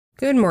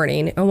Good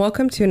morning, and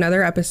welcome to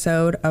another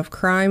episode of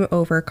Crime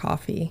Over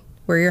Coffee.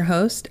 We're your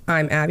host.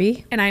 I'm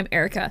Abby. And I'm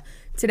Erica.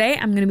 Today,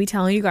 I'm going to be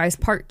telling you guys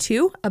part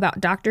 2 about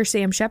Dr.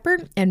 Sam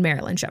Sheppard and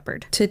Marilyn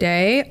Sheppard.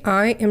 Today,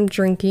 I am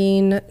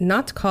drinking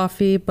not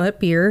coffee, but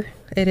beer.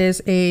 It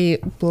is a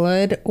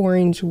blood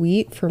orange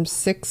wheat from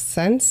 6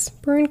 Cents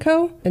Brewing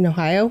Co. in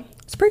Ohio.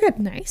 It's pretty good.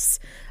 Nice.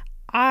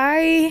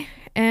 I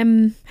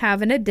am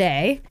having a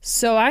day,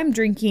 so I'm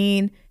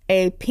drinking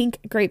a pink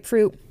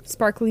grapefruit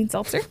sparkling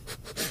seltzer.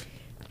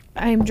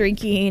 I'm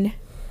drinking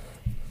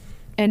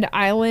an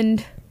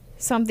Island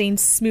something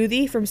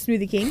smoothie from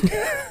Smoothie King.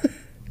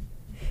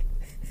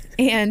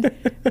 And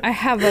I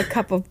have a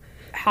cup of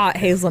hot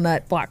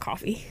hazelnut black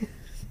coffee.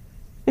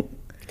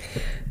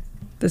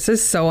 This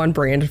is so on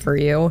brand for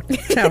you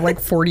to have like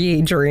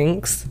 48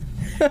 drinks.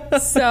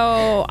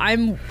 So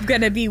I'm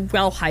going to be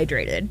well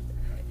hydrated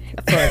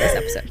for this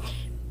episode.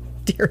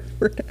 Dear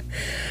Lord.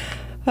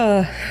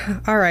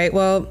 All right.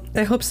 Well,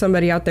 I hope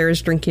somebody out there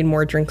is drinking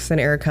more drinks than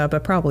Erica,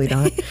 but probably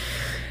not.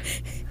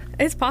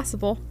 It's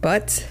possible.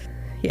 But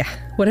yeah,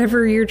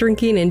 whatever you're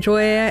drinking,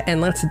 enjoy it,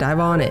 and let's dive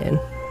on in.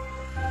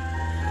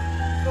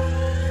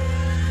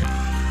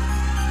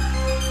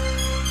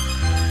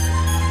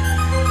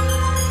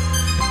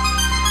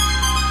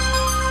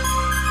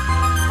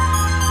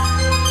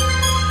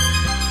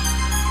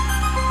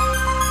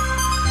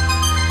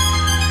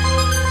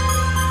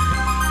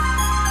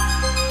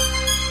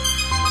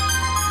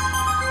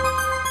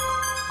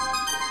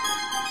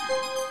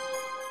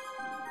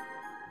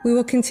 We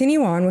will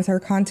continue on with our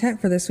content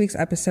for this week's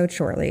episode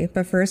shortly,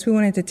 but first we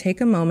wanted to take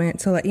a moment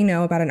to let you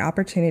know about an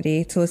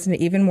opportunity to listen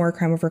to even more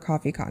Crime Over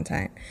Coffee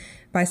content.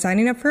 By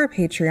signing up for our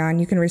Patreon,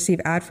 you can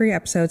receive ad-free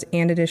episodes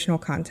and additional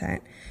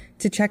content.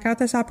 To check out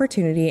this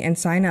opportunity and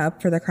sign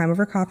up for the Crime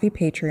Over Coffee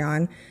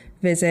Patreon,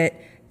 visit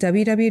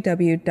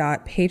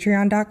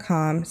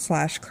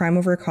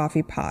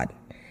www.patreon.com/crimeovercoffeepod.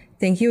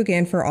 Thank you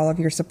again for all of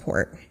your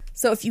support.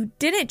 So if you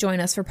didn't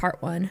join us for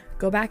part 1,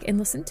 go back and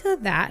listen to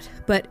that.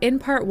 But in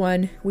part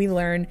 1, we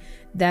learned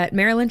that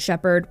Marilyn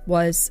Sheppard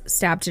was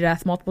stabbed to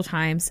death multiple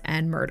times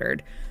and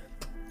murdered.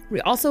 We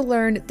also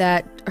learned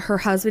that her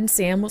husband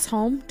Sam was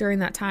home during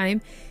that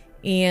time.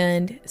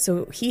 And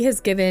so he has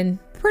given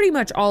pretty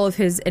much all of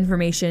his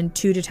information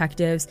to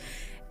detectives.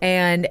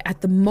 And at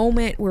the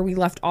moment where we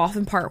left off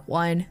in part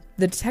 1,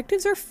 the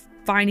detectives are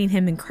finding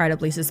him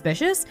incredibly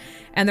suspicious,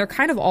 and they're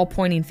kind of all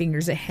pointing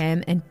fingers at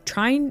him and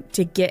trying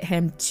to get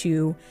him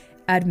to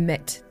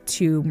admit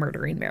to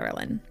murdering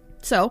Marilyn.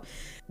 So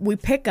we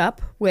pick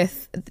up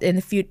with in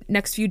the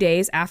next few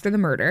days after the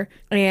murder,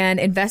 and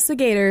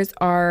investigators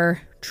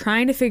are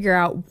trying to figure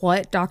out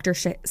what Dr.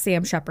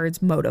 Sam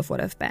Sheppard's motive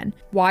would have been.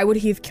 Why would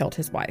he have killed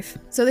his wife?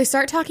 So they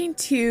start talking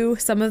to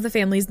some of the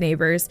family's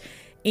neighbors,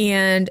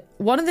 and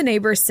one of the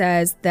neighbors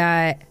says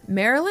that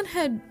Marilyn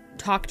had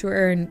talked to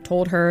her and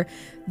told her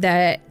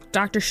that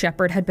Dr.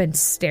 Sheppard had been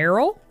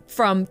sterile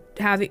from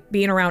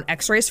being around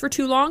x-rays for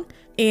too long.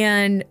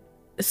 And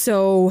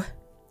so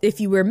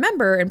if you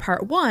remember in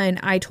part 1,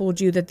 I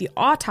told you that the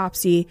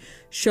autopsy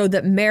showed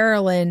that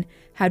Marilyn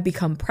had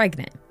become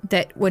pregnant,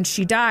 that when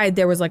she died,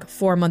 there was like a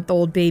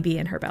 4-month-old baby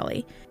in her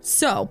belly.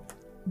 So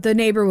the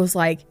neighbor was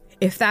like,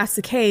 if that's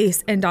the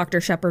case and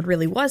Dr. Sheppard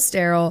really was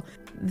sterile,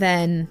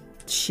 then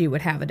she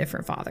would have a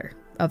different father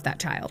of that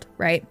child,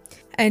 right?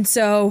 And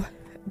so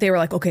they were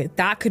like, okay,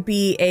 that could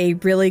be a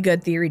really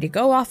good theory to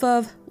go off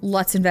of.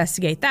 Let's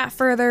investigate that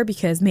further,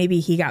 because maybe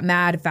he got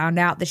mad and found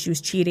out that she was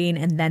cheating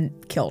and then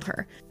killed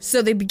her.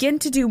 So they begin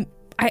to do,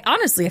 I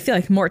feel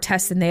like more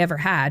tests than they ever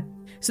had.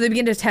 So they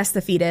begin to test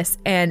the fetus,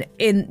 and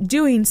in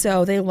doing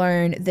so, they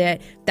learn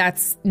that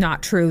that's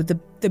not true.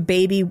 The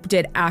baby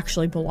did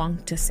actually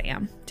belong to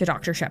Sam, to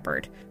Dr.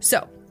 Sheppard.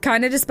 So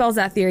kind of dispels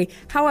that theory.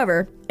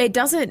 However, it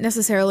doesn't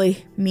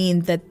necessarily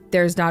mean that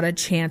there's not a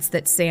chance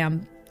that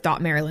Sam thought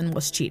Marilyn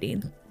was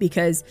cheating,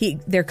 because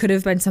there could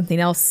have been something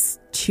else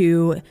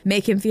to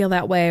make him feel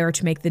that way, or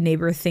to make the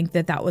neighbor think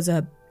that that was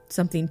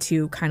something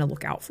to kind of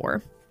look out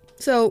for.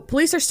 So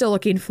police are still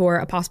looking for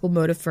a possible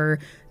motive for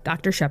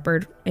Dr.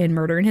 Sheppard in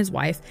murdering his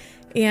wife,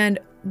 and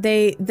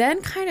they then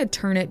kind of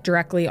turn it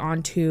directly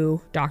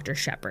onto Dr.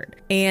 Sheppard,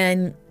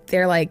 and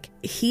they're like,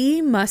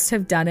 he must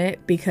have done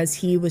it because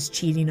he was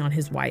cheating on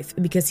his wife,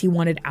 because he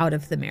wanted out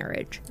of the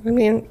marriage. I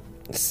mean,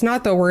 it's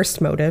not the worst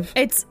motive.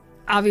 It's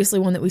obviously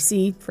one that we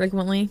see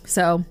frequently,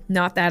 so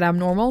not that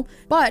abnormal.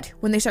 But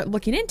when they start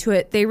looking into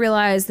it, they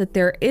realize that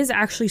there is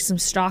actually some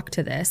stock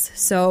to this.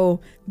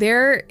 So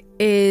there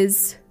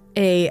is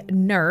a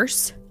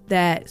nurse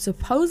that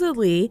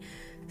supposedly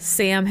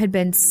Sam had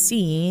been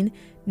seeing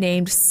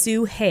named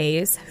Sue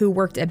Hayes, who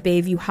worked at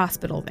Bayview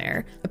Hospital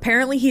there.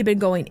 Apparently he'd been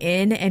going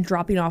in and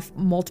dropping off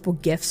multiple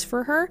gifts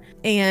for her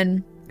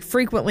and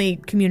frequently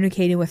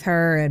communicating with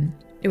her, and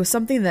it was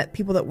something that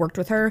people that worked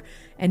with her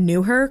and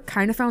knew her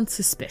kind of found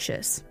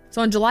suspicious.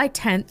 So on July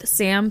 10th,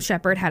 Sam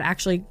Sheppard had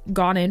actually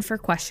gone in for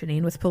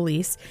questioning with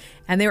police,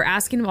 and they were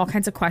asking him all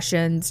kinds of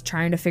questions,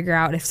 trying to figure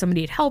out if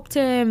somebody had helped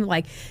him.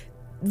 Like,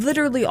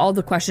 literally all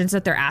the questions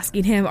that they're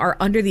asking him are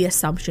under the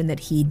assumption that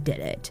he did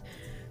it.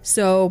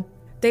 So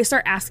they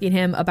start asking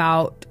him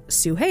about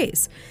Sue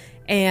Hayes.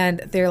 And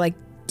they're like,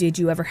 did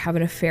you ever have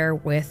an affair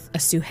with a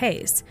Sue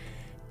Hayes?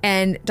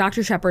 And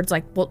Dr. Sheppard's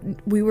like, well,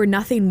 we were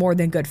nothing more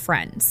than good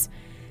friends.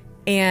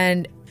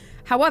 And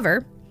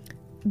however,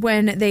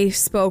 when they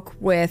spoke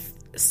with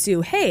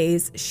Sue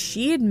Hayes,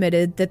 she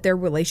admitted that their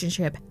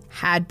relationship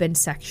had been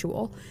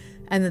sexual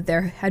and that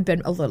there had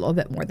been a little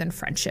bit more than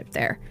friendship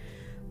there.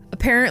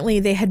 Apparently,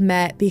 they had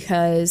met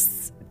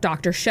because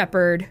Dr.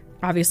 Sheppard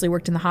obviously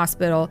worked in the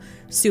hospital.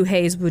 Sue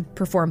Hayes would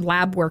perform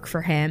lab work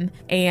for him,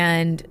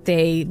 and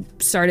they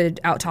started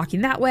out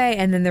talking that way,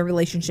 and then their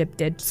relationship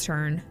did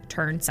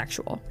turn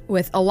sexual,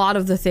 with a lot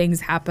of the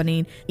things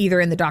happening either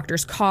in the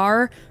doctor's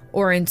car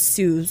or in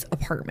Sue's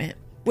apartment,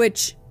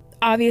 which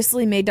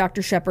obviously made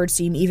Dr. Sheppard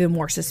seem even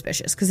more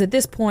suspicious, because at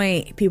this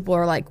point, people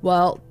are like,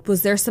 well,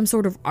 was there some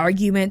sort of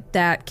argument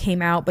that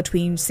came out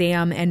between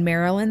Sam and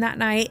Marilyn that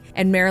night,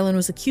 and Marilyn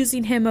was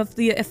accusing him of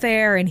the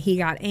affair and he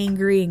got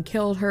angry and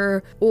killed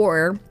her?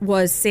 Or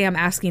was Sam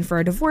asking for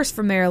a divorce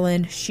from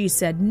Marilyn? She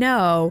said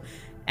no.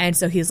 And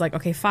so he's like,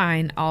 okay,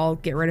 fine, I'll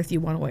get rid of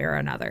you one way or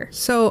another.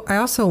 So I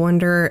also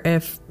wonder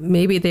if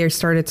maybe they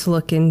started to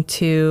look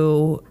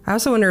into,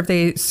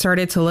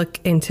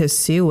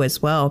 Sue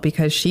as well,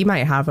 because she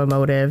might have a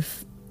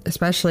motive,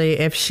 especially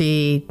if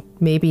she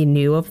maybe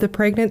knew of the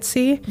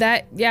pregnancy.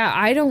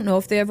 I don't know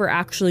if they ever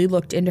actually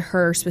looked into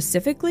her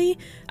specifically.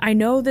 I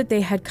know that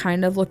they had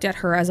kind of looked at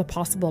her as a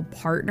possible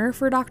partner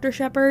for Dr.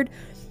 Sheppard,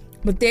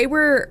 but they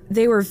were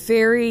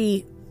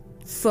very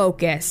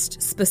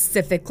focused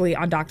specifically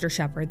on Dr.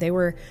 Sheppard. They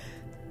were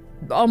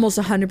almost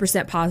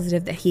 100%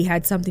 positive that he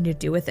had something to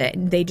do with it,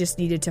 and they just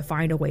needed to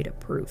find a way to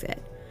prove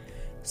it.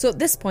 So at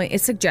this point,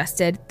 it's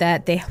suggested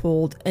that they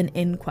hold an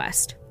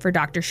inquest for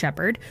Dr.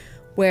 Sheppard,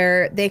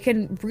 where they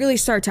can really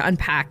start to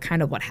unpack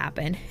kind of what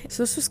happened.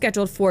 So this was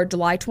scheduled for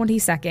July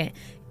 22nd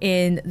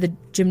in the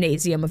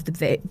gymnasium of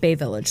the Bay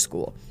Village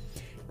School.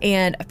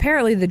 And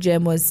apparently the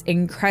gym was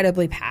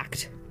incredibly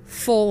packed,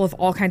 full of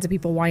all kinds of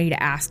people wanting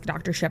to ask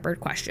Dr. Sheppard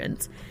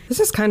questions. This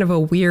is kind of a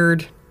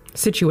weird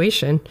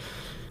situation.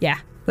 Yeah.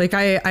 Like,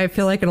 I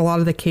feel like in a lot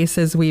of the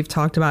cases we've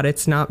talked about,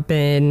 it's not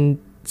been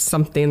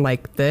something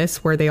like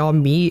this where they all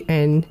meet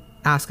and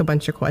ask a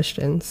bunch of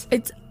questions.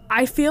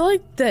 I feel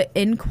like the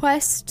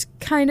inquest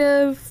kind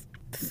of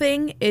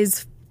thing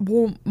is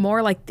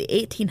more like the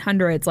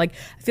 1800s. Like,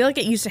 I feel like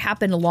it used to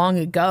happen long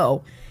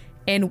ago,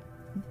 and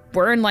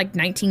we're in like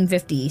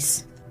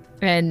 1950s.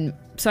 And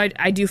so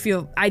I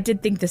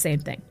did think the same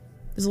thing.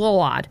 It was a little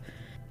odd,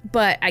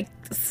 but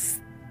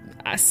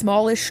a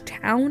smallish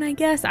town, I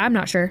guess. I'm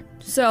not sure.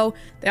 So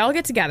they all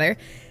get together,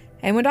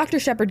 and when Dr.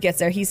 Sheppard gets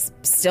there, he's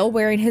still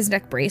wearing his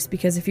neck brace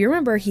because if you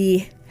remember,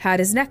 he had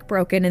his neck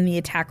broken in the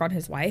attack on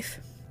his wife.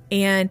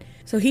 And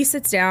so he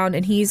sits down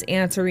and he's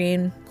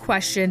answering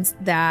questions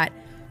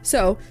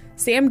so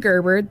Sam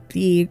Gerber,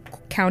 the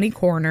county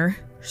coroner,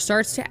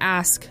 starts to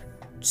ask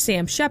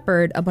Sam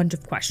Sheppard a bunch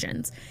of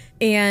questions.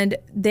 And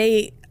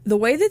the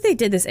way that they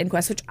did this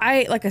inquest, which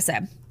like I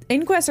said,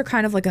 inquests are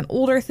kind of like an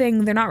older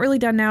thing. They're not really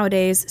done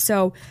nowadays.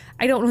 So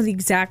I don't know the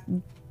exact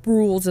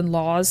rules and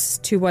laws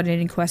to what an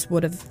inquest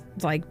would have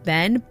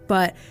been,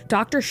 but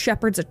Dr.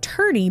 Sheppard's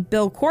attorney,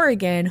 Bill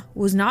Corrigan,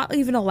 was not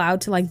even allowed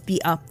to be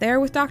up there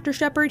with Dr.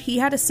 Sheppard. He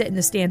had to sit in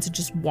the stands and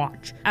just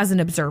watch as an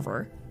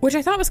observer, which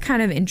I thought was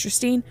kind of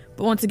interesting.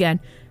 But once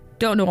again,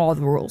 don't know all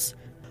the rules.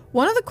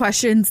 One of the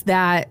questions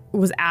that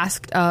was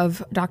asked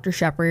of Dr.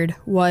 Sheppard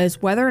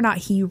was whether or not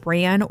he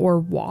ran or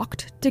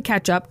walked to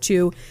catch up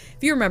to,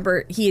 if you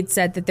remember, he had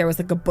said that there was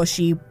a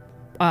bushy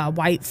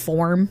white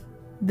form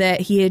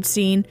that he had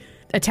seen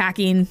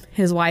attacking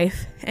his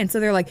wife. And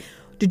so they're like,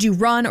 did you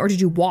run or did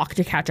you walk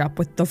to catch up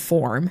with the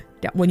form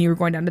when you were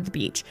going down to the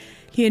beach?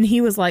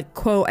 He was like,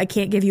 quote, I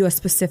can't give you a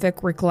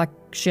specific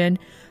recollection.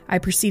 I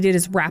proceeded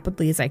as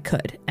rapidly as I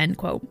could, end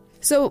quote.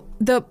 So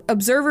the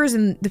observers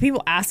and the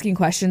people asking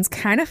questions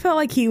kind of felt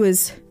like he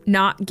was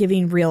not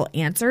giving real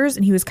answers,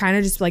 and he was kind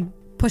of just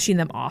pushing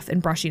them off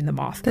and brushing them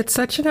off. That's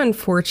such an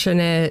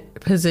unfortunate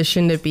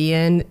position to be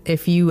in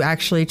if you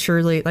actually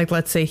truly,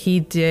 let's say he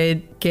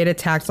did get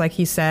attacked like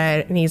he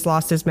said and he's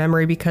lost his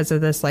memory because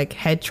of this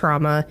head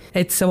trauma.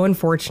 It's so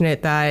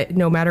unfortunate that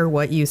no matter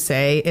what you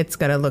say, it's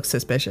gonna look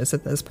suspicious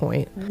at this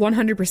point.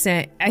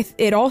 100%.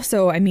 It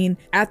also,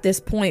 at this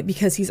point,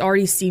 because he's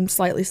already seemed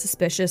slightly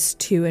suspicious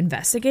to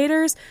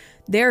investigators,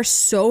 they're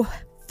so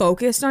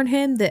focused on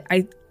him that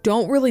I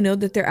don't really know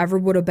that there ever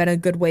would have been a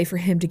good way for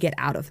him to get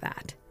out of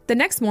that. The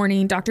next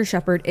morning, Dr.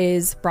 Sheppard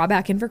is brought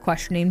back in for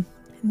questioning.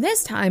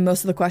 This time,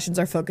 most of the questions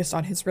are focused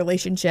on his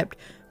relationship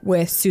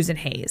with Susan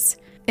Hayes.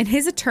 And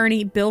his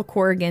attorney, Bill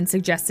Corrigan,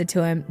 suggested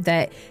to him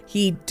that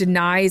he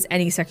denies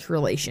any sexual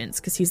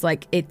relations because he's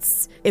like,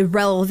 it's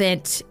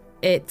irrelevant.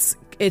 It's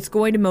it's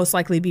going to most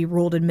likely be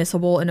ruled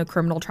admissible in a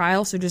criminal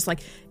trial. So just like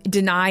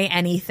deny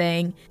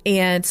anything.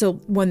 And so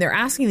when they're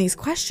asking these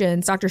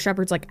questions, Dr.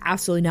 Sheppard's like,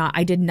 absolutely not.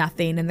 I did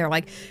nothing. And they're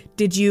like,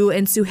 did you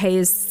and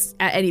Suhay's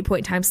at any point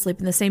in time sleep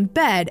in the same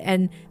bed?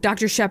 And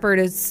Dr. Sheppard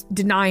is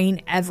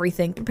denying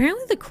everything.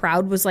 Apparently the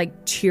crowd was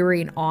like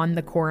cheering on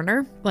the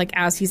coroner, like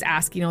as he's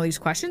asking all these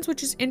questions,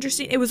 which is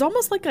interesting. It was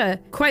almost like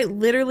quite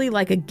literally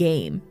like a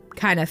game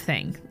kind of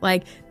thing.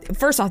 Like,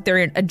 first off, they're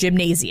in a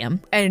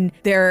gymnasium and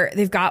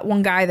they've got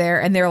one guy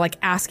there and they're like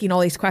asking all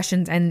these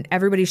questions and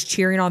everybody's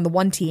cheering on the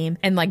one team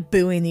and like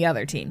booing the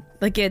other team.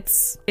 Like,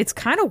 it's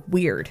kind of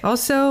weird.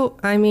 Also,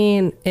 I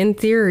mean, in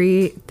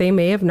theory, they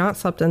may have not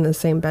slept in the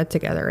same bed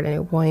together at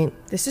any point.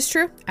 This is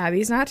true.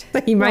 Abby's not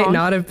He might wrong.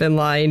 not have been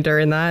lying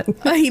during that.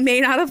 He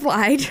may not have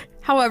lied.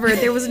 However,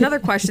 there was another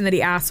question that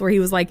he asked where he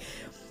was like,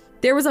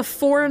 there was a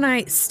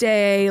 4-night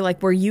stay,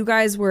 like where you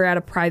guys were at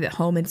a private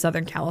home in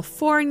Southern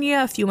California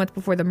a few months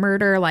before the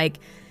murder. Like,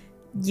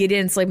 you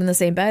didn't sleep in the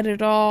same bed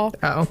at all.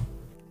 Oh.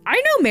 I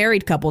know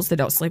married couples that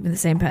don't sleep in the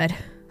same bed.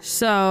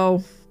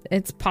 So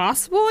it's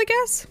possible, I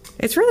guess.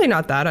 It's really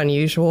not that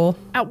unusual.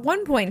 At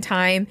one point in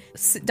time,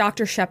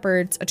 Dr.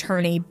 Sheppard's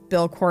attorney,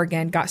 Bill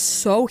Corrigan, got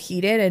so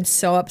heated and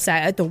so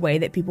upset at the way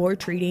that people were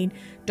treating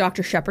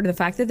Dr. Sheppard, the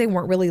fact that they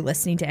weren't really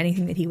listening to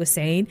anything that he was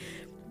saying,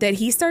 that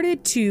he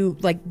started to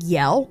like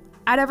yell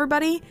at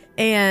everybody.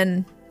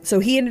 And so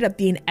he ended up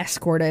being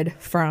escorted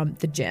from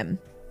the gym.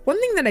 One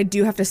thing that I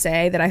do have to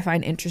say that I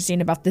find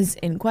interesting about this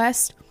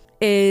inquest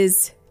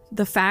is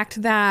the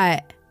fact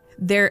that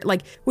they're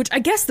like, which I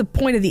guess the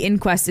point of the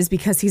inquest is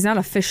because he's not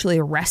officially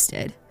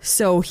arrested.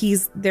 So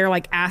they're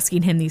like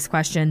asking him these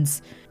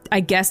questions, I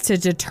guess, to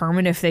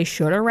determine if they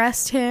should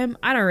arrest him.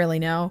 I don't really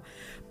know.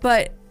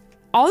 But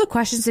all the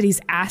questions that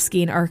he's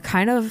asking are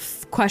kind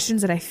of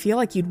questions that I feel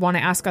like you'd want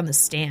to ask on the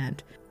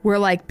stand, where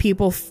like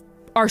people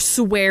are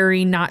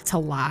swearing not to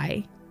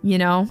lie, you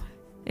know,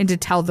 and to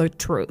tell the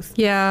truth.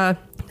 Yeah,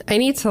 I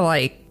need to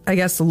I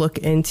guess look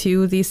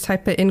into these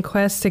type of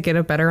inquests to get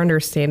a better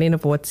understanding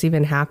of what's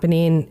even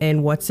happening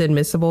and what's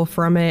admissible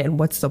from it and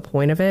what's the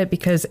point of it,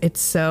 because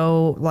it's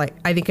so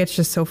I think it's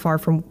just so far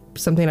from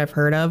something I've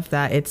heard of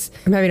that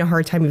I'm having a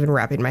hard time even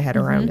wrapping my head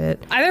around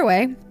it. Either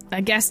way, I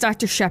guess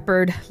Dr.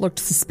 Sheppard looked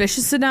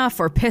suspicious enough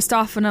or pissed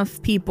off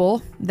enough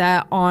people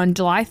that on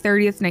July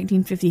 30th,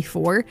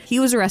 1954, he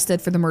was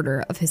arrested for the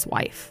murder of his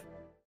wife.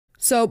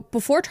 So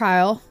before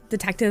trial,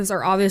 detectives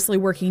are obviously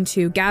working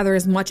to gather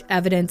as much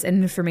evidence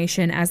and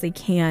information as they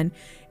can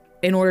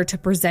in order to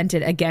present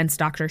it against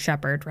Dr.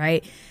 Sheppard,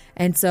 right?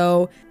 And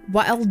so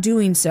while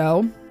doing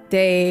so,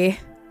 they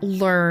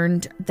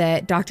learned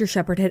that Dr.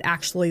 Sheppard had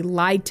actually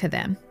lied to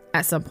them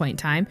at some point in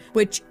time,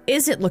 which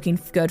isn't looking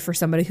good for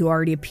somebody who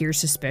already appears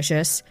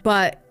suspicious.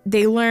 But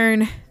they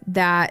learn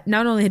that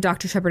not only had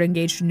Dr. Sheppard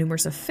engaged in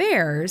numerous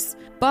affairs,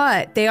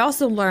 but they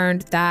also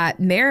learned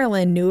that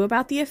Marilyn knew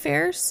about the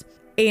affairs.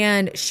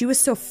 And she was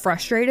so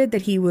frustrated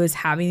that he was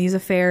having these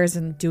affairs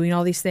and doing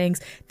all these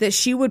things that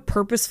she would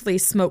purposefully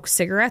smoke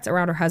cigarettes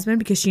around her husband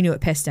because she knew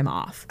it pissed him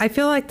off. I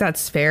feel like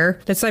that's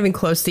fair. That's not even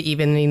close to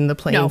evening the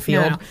playing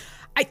field. No.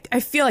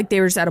 I feel like they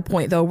were just at a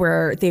point, though,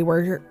 where they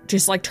were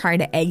just like trying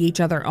to egg each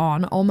other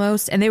on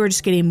almost. And they were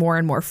just getting more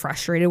and more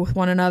frustrated with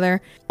one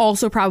another.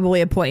 Also,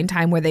 probably a point in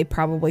time where they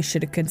probably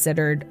should have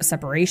considered a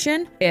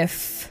separation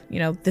if,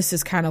 this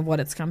is kind of what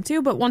it's come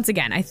to. But once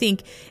again, I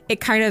think it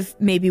kind of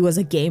maybe was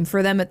a game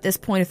for them at this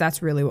point, if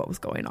that's really what was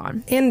going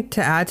on. And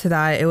to add to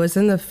that, it was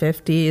in the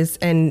 50s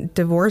and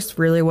divorce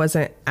really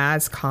wasn't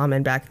as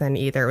common back then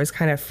either. It was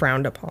kind of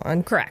frowned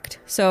upon. Correct.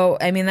 So,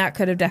 I mean, that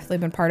could have definitely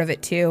been part of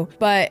it, too.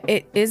 But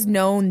it is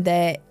known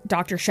that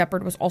Dr.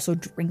 Sheppard was also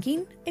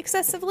drinking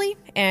excessively,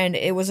 and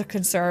it was a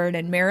concern,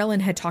 and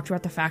Marilyn had talked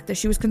about the fact that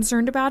she was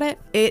concerned about it.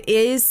 It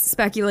is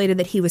speculated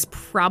that he was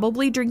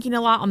probably drinking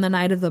a lot on the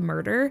night of the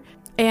murder,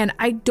 and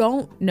I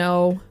don't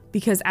know,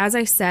 because as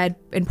I said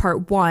in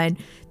part 1,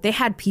 they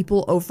had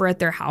people over at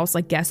their house,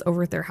 like guests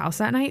over at their house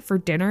that night for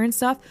dinner and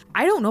stuff.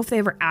 I don't know if they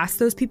ever asked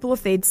those people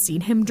if they'd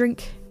seen him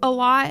drink a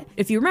lot.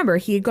 If you remember,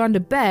 he had gone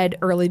to bed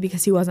early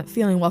because he wasn't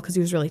feeling well because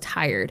he was really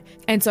tired.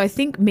 And so I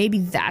think maybe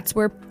that's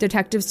where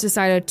detectives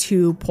decided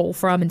to pull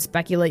from and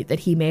speculate that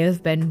he may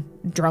have been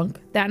drunk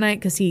that night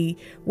because he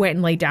went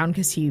and laid down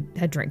because he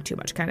had drank too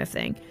much, kind of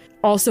thing.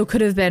 Also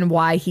could have been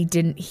why he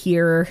didn't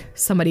hear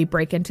somebody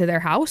break into their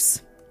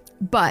house.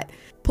 But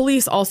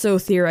police also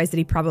theorized that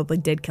he probably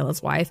did kill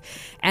his wife.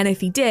 And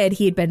if he did,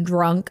 he had been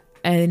drunk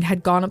and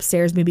had gone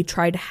upstairs, maybe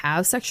tried to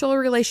have sexual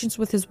relations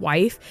with his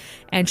wife,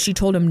 and she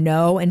told him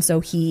no, and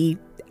so he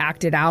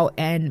acted out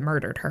and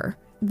murdered her.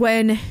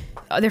 When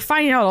they're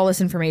finding out all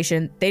this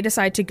information, they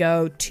decide to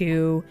go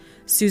to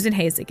Susan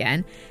Hayes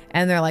again,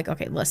 and they're like,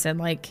 okay,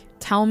 listen,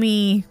 tell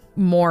me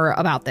more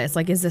about this.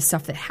 Is this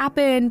stuff that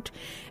happened?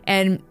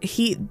 And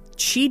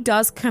she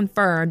does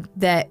confirm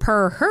that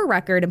per her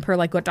record and per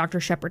what Dr.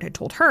 Sheppard had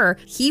told her,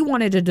 he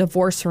wanted a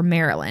divorce from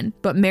Marilyn,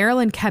 but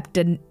Marilyn kept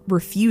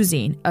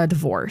refusing a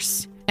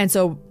divorce. And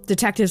so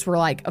detectives were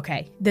like,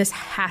 okay, this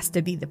has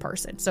to be the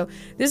person. So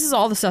this is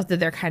all the stuff that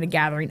they're kind of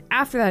gathering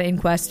after that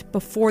inquest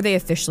before they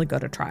officially go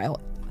to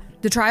trial.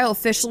 The trial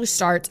officially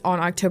starts on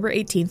October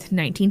 18th,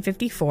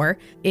 1954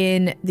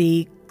 in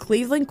the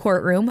Cleveland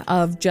courtroom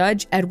of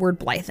Judge Edward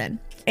Blythen.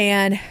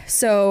 And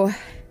so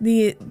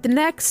the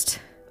next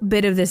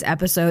bit of this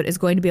episode is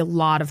going to be a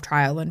lot of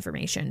trial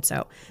information.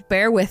 So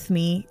bear with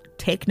me.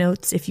 Take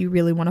notes if you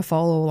really want to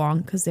follow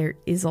along, because there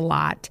is a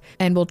lot.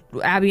 And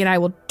Abby and I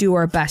will do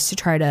our best to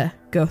try to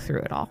go through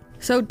it all.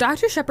 So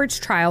Dr. Sheppard's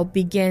trial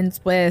begins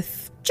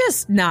with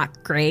just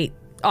not great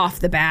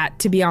off the bat,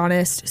 to be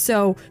honest.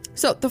 So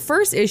the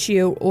first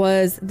issue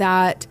was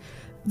that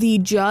the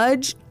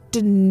judge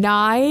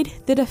denied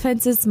the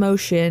defense's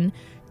motion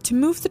to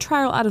move the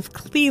trial out of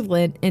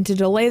Cleveland and to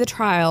delay the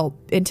trial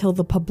until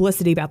the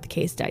publicity about the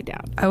case died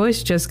down. I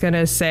was just going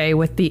to say,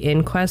 with the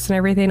inquest and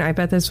everything, I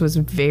bet this was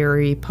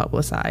very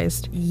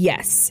publicized.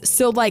 Yes.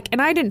 So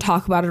and I didn't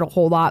talk about it a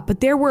whole lot, but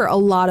there were a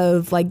lot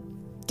of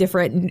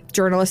different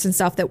journalists and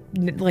stuff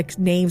that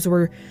names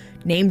were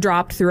name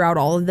dropped throughout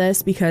all of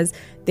this because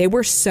they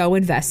were so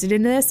invested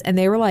in this, and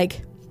they were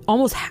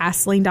almost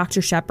hassling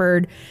Dr.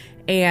 Sheppard,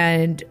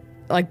 and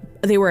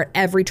they were at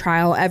every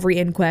trial, every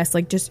inquest,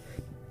 just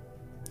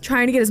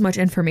trying to get as much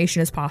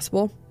information as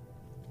possible.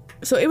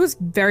 So it was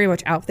very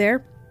much out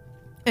there.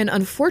 And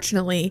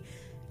unfortunately,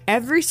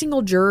 every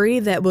single jury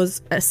that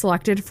was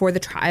selected for the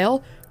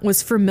trial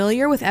was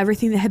familiar with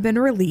everything that had been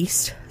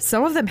released.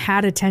 Some of them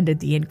had attended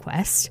the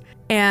inquest,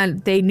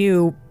 and they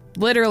knew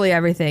literally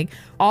everything.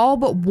 All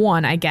but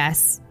one, I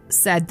guess,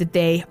 said that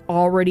they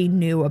already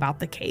knew about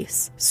the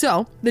case.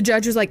 So the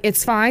judge was like,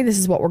 it's fine. This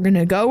is what we're going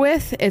to go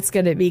with. It's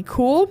going to be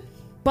cool.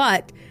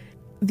 But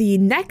the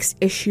next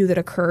issue that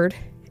occurred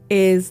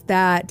is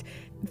that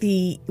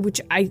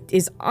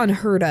is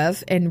unheard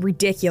of and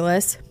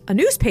ridiculous. A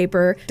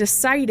newspaper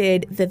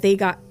decided that they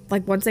got,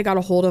 once they got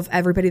a hold of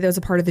everybody that was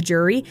a part of the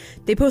jury,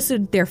 they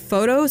posted their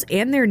photos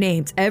and their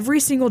names, every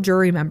single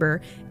jury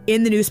member,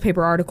 in the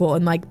newspaper article,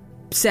 and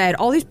said,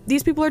 all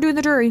these people are doing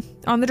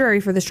on the jury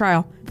for this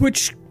trial,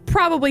 which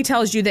probably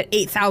tells you that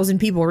 8,000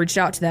 people reached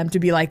out to them to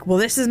be like, well,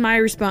 this is my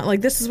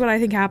response. This is what I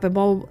think happened.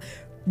 Well,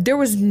 there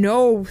was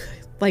no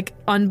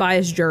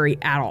unbiased jury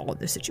at all in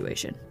this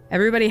situation.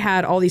 Everybody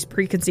had all these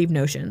preconceived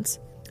notions.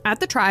 At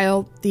the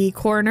trial, the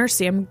coroner,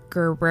 Sam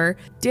Gerber,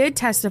 did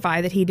testify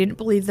that he didn't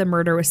believe the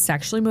murder was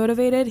sexually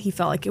motivated. He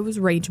felt like it was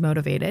rage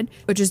motivated,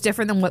 which is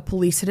different than what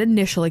police had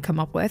initially come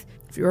up with.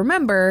 If you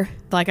remember,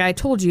 like I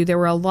told you, there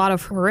were a lot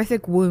of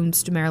horrific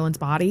wounds to Marilyn's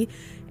body,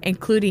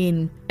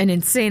 including an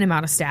insane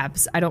amount of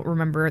stabs. I don't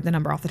remember the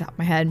number off the top of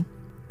my head.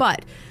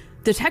 But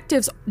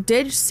detectives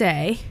did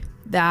say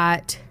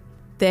that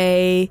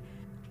they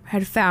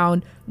had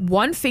found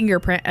one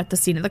fingerprint at the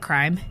scene of the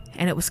crime,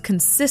 and it was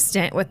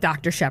consistent with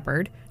Dr.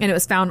 Sheppard, and it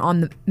was found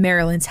on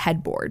Marilyn's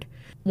headboard.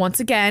 Once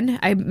again,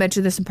 I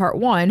mentioned this in part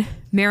 1,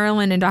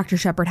 Marilyn and Dr.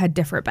 Sheppard had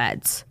different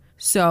beds.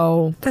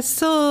 So that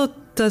still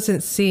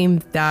doesn't seem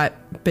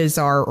that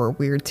bizarre or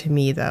weird to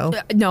me, though.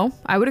 No,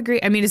 I would agree.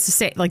 I mean, it's the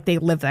same, they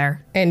live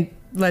there. And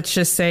let's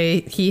just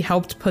say he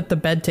helped put the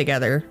bed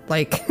together.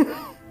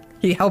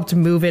 He helped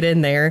move it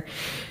in there.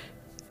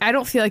 I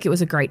don't feel like it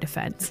was a great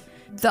defense.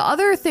 The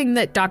other thing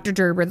that Dr.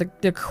 Gerber,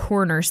 the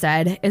coroner,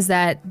 said is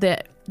that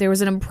there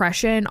was an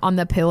impression on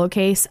the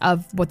pillowcase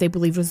of what they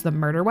believed was the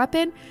murder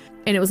weapon,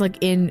 and it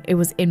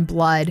was in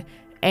blood,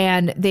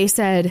 and they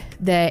said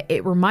that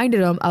it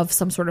reminded them of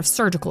some sort of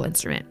surgical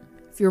instrument.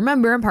 If you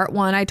remember, in part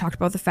 1, I talked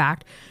about the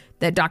fact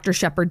that Dr.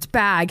 Sheppard's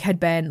bag had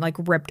been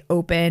ripped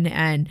open,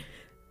 and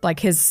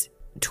his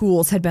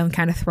tools had been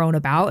kind of thrown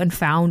about and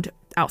found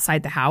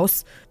outside the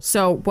house.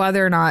 So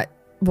whether or not,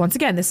 once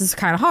again, this is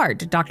kind of hard.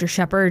 Did Dr.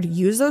 Sheppard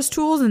use those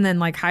tools and then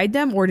hide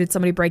them, or did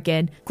somebody break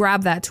in,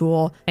 grab that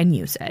tool, and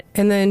use it?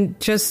 And then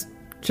just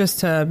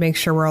to make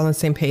sure we're all on the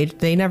same page,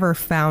 they never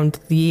found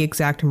the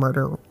exact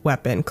murder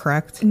weapon,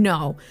 correct?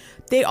 No.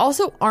 They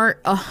also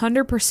aren't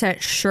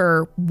 100%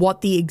 sure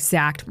what the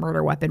exact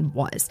murder weapon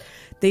was.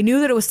 They knew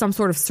that it was some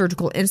sort of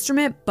surgical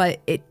instrument, but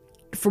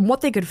from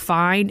what they could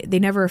find, they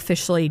never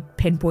officially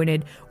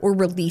pinpointed or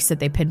released that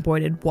they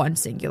pinpointed one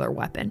singular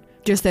weapon,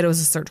 just that it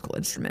was a surgical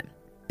instrument.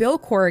 Bill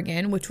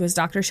Corrigan, which was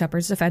Dr.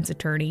 Sheppard's defense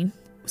attorney,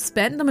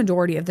 spent the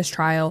majority of this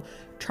trial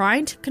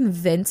trying to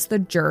convince the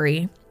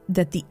jury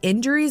that the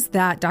injuries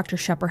that Dr.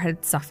 Sheppard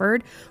had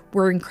suffered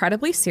were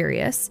incredibly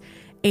serious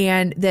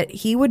and that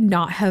he would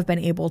not have been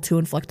able to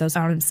inflict those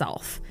on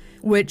himself.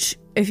 Which,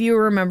 if you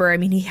remember,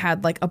 he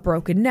had a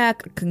broken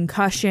neck, a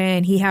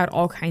concussion, he had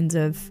all kinds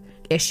of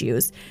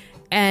issues.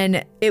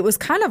 And it was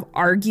kind of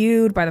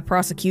argued by the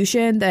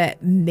prosecution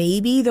that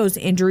maybe those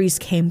injuries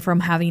came from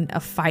having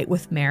a fight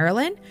with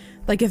Marilyn.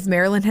 If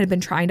Marilyn had been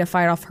trying to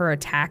fight off her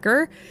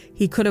attacker,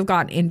 he could have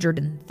gotten injured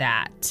in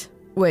that.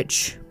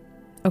 Which,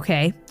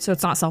 okay, so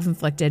it's not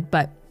self-inflicted,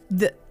 but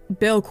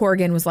Bill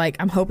Corrigan was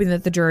I'm hoping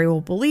that the jury will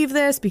believe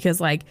this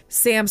because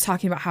Sam's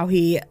talking about how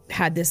he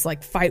had this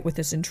fight with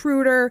this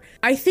intruder.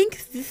 I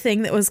think the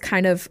thing that was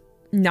kind of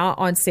not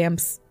on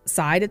Sam's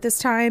side at this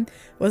time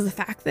was the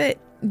fact that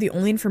the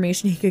only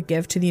information he could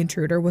give to the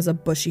intruder was a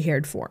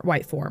bushy-haired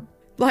white form.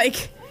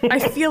 I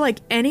feel like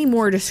any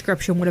more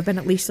description would have been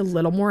at least a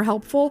little more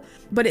helpful,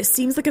 but it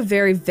seems like a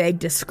very vague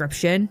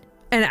description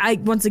And I,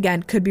 once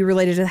again, could be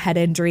related to the head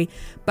injury.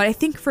 But I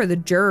think for the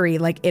jury,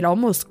 like, it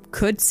almost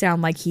could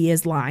sound like he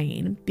is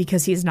lying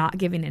because he's not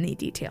giving any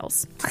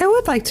details. I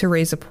would like to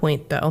raise a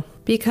point, though,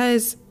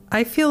 because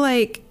I feel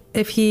like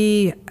if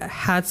he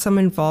had some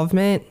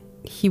involvement,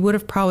 he would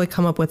have probably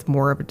come up with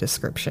more of a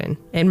description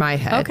in my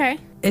head. Okay.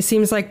 It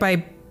seems like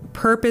by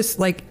purpose,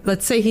 like,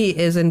 let's say he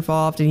is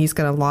involved and he's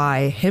going to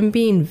lie, him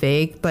being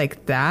vague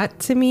like that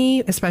to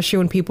me, especially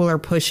when people are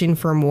pushing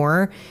for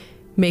more,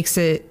 makes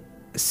it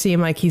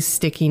seem like he's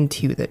sticking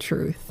to the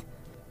truth.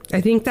 I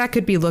think that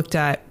could be looked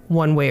at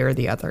one way or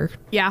the other.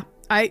 Yeah.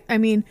 I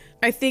mean,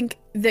 I think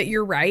that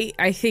you're right.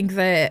 I think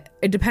that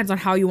it depends on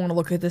how you want to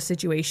look at the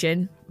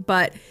situation,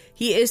 but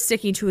he is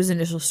sticking to his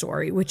initial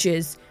story, which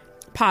is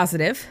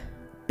positive,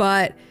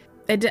 but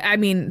I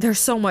mean, there's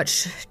so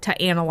much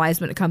to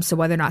analyze when it comes to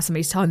whether or not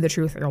somebody's telling the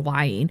truth or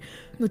lying,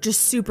 which is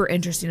super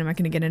interesting. I'm not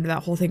going to get into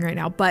that whole thing right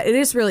now, but it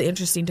is really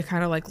interesting to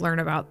kind of like learn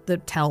about the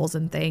tells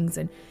and things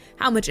and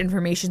how much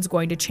information is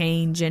going to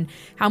change and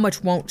how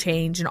much won't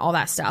change and all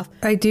that stuff.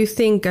 I do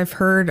think I've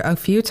heard a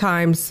few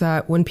times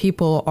that when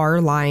people are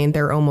lying,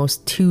 they're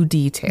almost too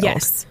detailed.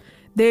 Yes.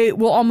 They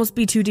will almost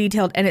be too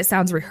detailed and it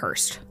sounds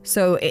rehearsed.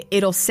 So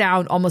it'll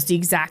sound almost the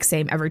exact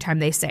same every time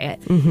they say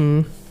it.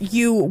 Mm-hmm.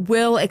 You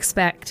will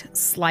expect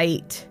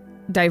slight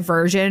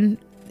diversion.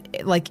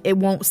 Like, it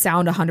won't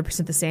sound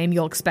 100% the same.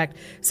 You'll expect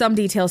some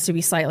details to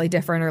be slightly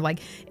different or like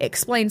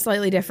explained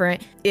slightly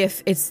different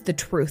if it's the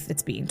truth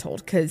that's being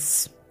told,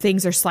 because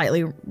things are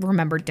slightly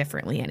remembered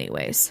differently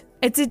anyways.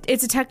 It's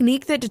a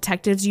technique that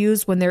detectives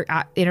use when they're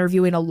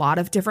interviewing a lot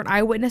of different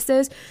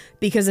eyewitnesses,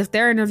 because if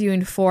they're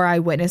interviewing 4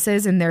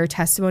 eyewitnesses and their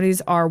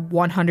testimonies are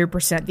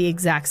 100% the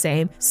exact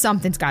same,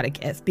 something's got to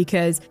give,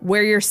 because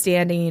where you're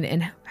standing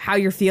and how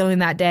you're feeling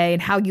that day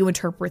and how you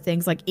interpret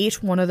things, like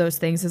each one of those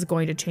things is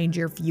going to change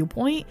your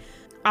viewpoint.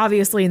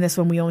 Obviously, in this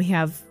one, we only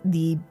have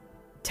the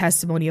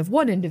testimony of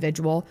one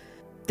individual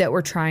that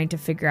we're trying to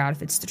figure out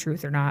if it's the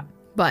truth or not,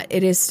 but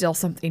it is still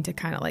something to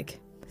kind of like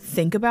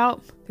think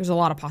about. There's a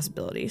lot of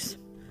possibilities.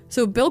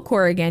 So Bill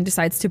Corrigan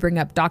decides to bring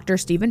up Dr.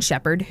 Stephen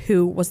Sheppard,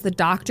 who was the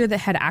doctor that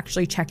had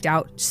actually checked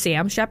out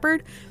Sam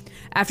Sheppard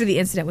after the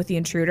incident with the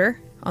intruder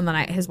on the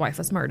night his wife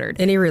was murdered.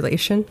 Any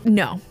relation?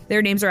 No.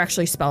 Their names are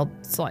actually spelled,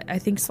 I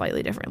think,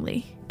 slightly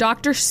differently.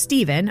 Dr.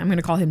 Stephen, I'm going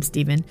to call him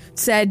Stephen,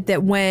 said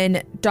that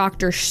when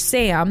Dr.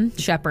 Sam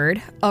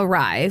Sheppard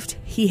arrived,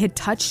 he had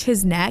touched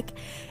his neck,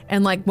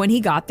 and like when he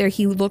got there,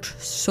 he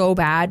looked so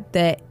bad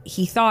that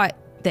he thought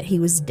that he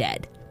was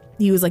dead.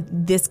 He was like,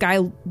 this guy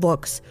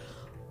looks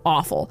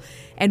awful.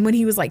 And when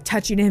he was like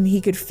touching him, he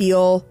could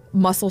feel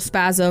muscle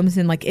spasms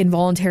and like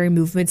involuntary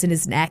movements in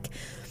his neck.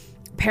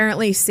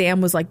 Apparently,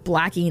 Sam was like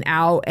blacking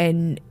out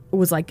and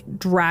was like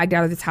dragged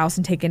out of this house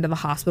and taken to the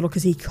hospital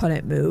because he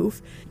couldn't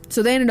move.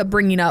 So they ended up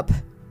bringing up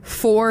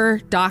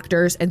 4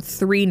 doctors and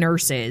 3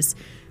 nurses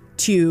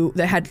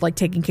that had like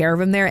taken care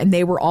of him there. And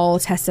they were all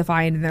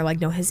testifying. And they're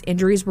like, no, his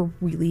injuries were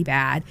really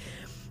bad.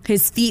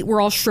 His feet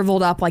were all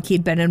shriveled up like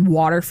he'd been in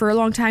water for a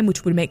long time,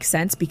 which would make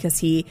sense because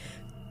he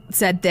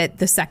said that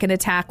the second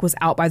attack was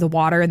out by the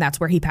water and that's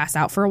where he passed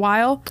out for a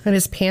while. And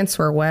his pants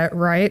were wet,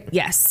 right?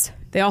 Yes.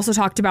 They also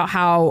talked about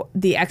how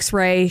the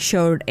x-ray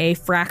showed a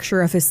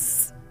fracture of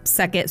his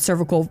second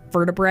cervical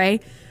vertebrae.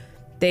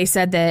 They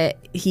said that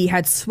he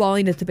had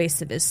swelling at the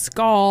base of his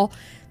skull,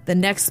 the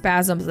neck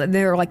spasms.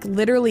 They were like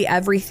literally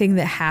everything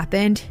that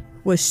happened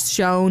was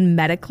shown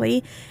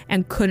medically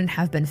and couldn't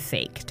have been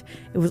faked.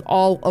 It was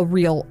all a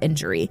real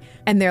injury.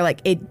 And they're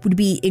like, it would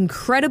be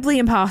incredibly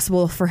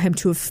impossible for him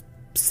to have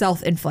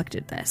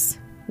self-inflicted this.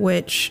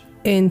 Which,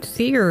 in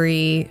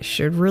theory,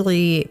 should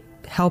really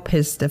help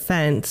his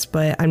defense,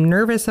 but I'm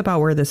nervous about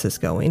where this is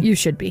going. You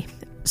should be.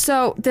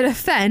 So the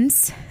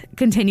defense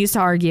continues to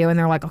argue, and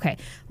they're like, okay,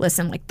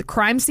 listen, like the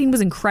crime scene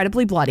was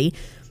incredibly bloody,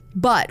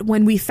 but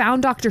when we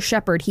found Dr.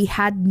 Sheppard, he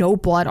had no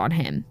blood on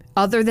him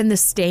other than the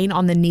stain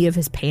on the knee of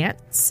his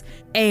pants.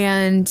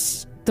 And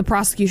the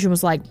prosecution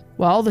was like,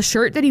 well, the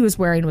shirt that he was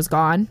wearing was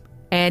gone.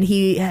 And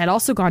he had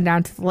also gone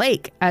down to the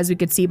lake, as we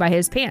could see by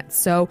his pants.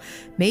 So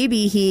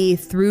maybe he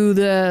threw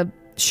the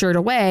shirt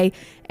away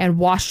and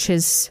washed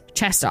his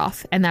chest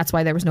off. And that's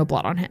why there was no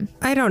blood on him.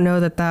 I don't know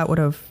that would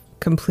have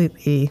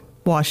completely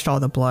washed all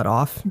the blood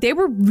off. They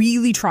were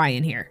really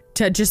trying here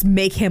to just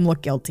make him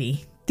look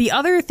guilty. The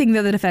other thing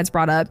that the defense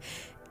brought up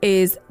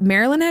is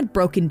Marilyn had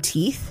broken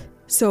teeth.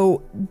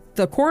 So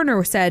the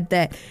coroner said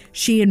that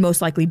she had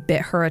most likely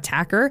bit her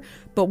attacker.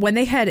 But when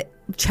they had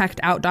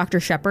checked out Dr.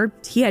 Sheppard,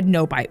 he had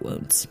no bite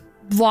wounds.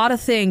 A lot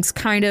of things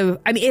kind of,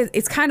 I mean,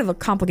 it's kind of a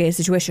complicated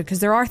situation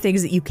because there are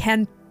things that you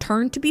can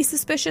turn to be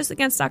suspicious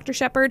against Dr.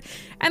 Sheppard.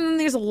 And then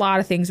there's a lot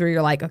of things where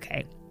you're like,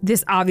 okay,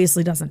 this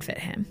obviously doesn't fit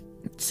him.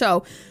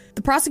 So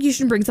the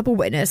prosecution brings up a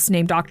witness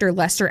named Dr.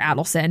 Lester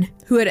Adelson,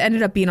 who had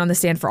ended up being on the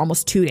stand for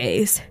almost 2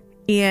 days.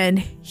 And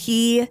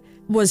he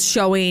was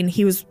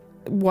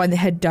one that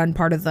had done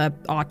part of the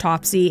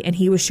autopsy, and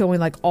he was showing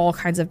like all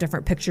kinds of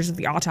different pictures of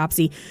the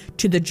autopsy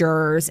to the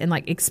jurors and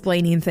like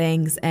explaining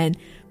things. And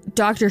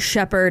Dr.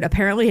 Sheppard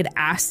apparently had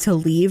asked to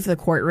leave the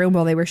courtroom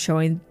while they were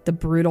showing the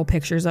brutal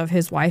pictures of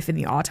his wife in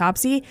the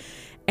autopsy,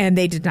 and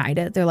they denied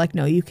it. They're like,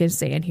 no, you can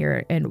stay in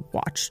here and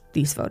watch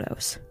these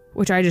photos.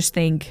 Which I just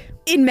think,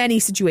 in many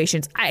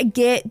situations, I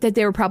get that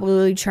they were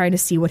probably trying to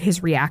see what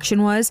his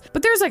reaction was.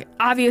 But there's like,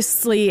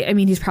 obviously, I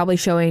mean, he's probably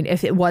showing,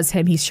 if it was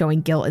him, he's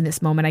showing guilt in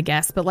this moment, I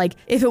guess. But like,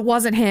 if it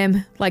wasn't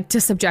him, like to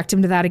subject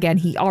him to that again,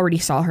 he already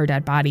saw her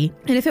dead body.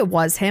 And if it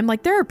was him,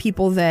 like there are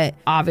people that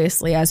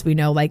obviously, as we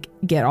know, like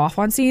get off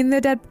on seeing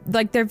the dead,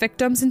 like their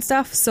victims and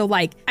stuff. So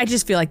like, I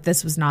just feel like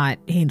this was not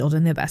handled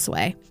in the best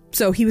way.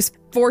 So he was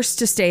forced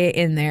to stay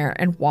in there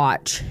and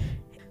watch.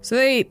 So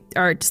they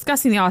are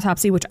discussing the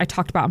autopsy, which I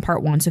talked about in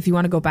part 1. So if you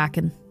want to go back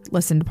and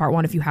listen to part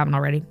 1, if you haven't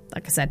already,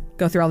 like I said,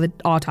 go through all the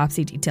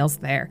autopsy details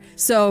there.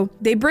 So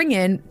they bring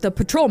in the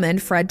patrolman,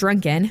 Fred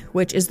Drunken,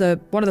 which is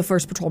one of the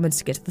first patrolmen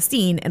to get to the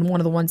scene and one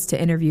of the ones to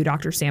interview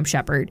Dr. Sam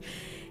Sheppard.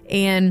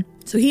 And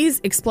so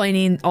he's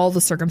explaining all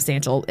the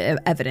circumstantial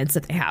evidence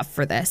that they have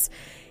for this.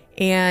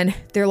 And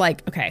they're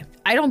like, okay,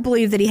 I don't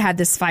believe that he had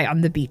this fight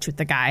on the beach with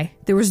the guy.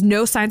 There was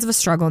no signs of a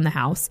struggle in the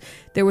house.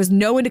 There was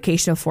no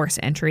indication of forced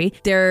entry.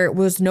 There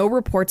was no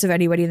reports of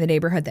anybody in the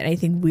neighborhood that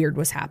anything weird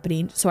was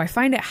happening. So I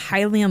find it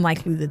highly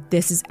unlikely that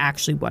this is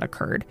actually what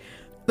occurred.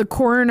 The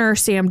coroner,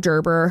 Sam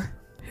Gerber,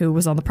 who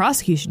was on the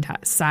prosecution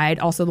side,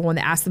 also the one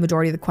that asked the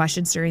majority of the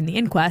questions during the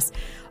inquest,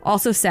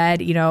 also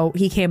said, you know,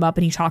 he came up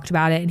and he talked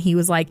about it. And he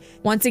was like,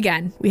 once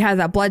again, we had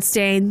that blood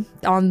stain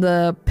on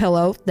the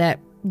pillow that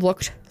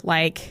looked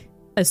like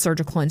a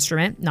surgical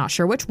instrument, not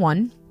sure which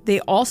one. They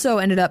also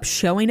ended up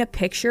showing a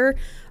picture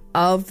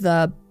of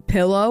the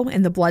pillow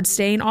and the blood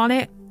stain on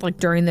it, like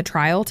during the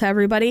trial to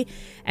everybody.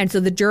 And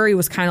so the jury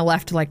was kind of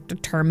left to like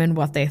determine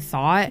what they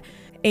thought.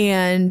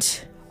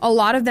 And a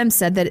lot of them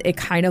said that it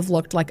kind of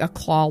looked like a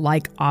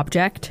claw-like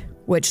object,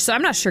 so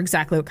I'm not sure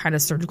exactly what kind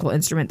of surgical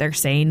instrument they're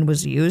saying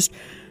was used.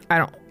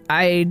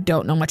 I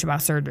don't know much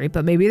about surgery,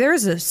 but maybe there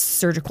is a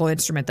surgical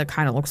instrument that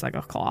kind of looks like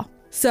a claw.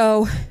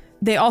 So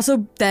they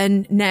also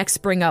then next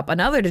bring up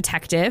another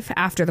detective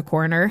after the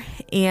coroner,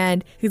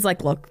 and he's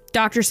like, look,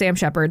 Dr. Sam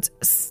Sheppard's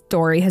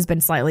story has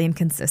been slightly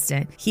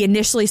inconsistent. He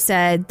initially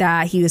said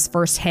that he was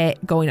first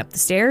hit going up the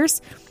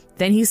stairs.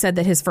 Then he said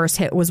that his first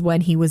hit was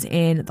when he was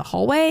in the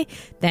hallway.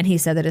 Then he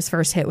said that his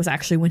first hit was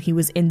actually when he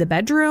was in the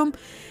bedroom.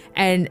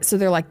 And so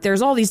they're like,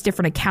 there's all these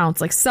different accounts,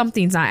 like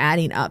something's not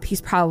adding up.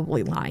 He's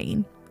probably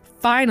lying.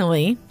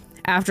 Finally,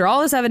 after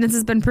all this evidence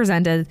has been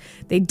presented,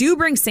 they do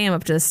bring Sam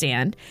up to the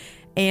stand.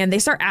 And they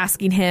start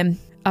asking him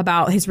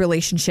about his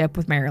relationship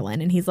with Marilyn.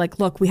 And he's like,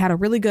 look, we had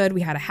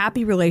a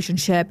happy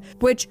relationship,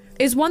 which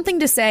is one thing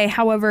to say.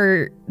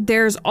 However,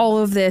 there's all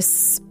of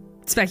this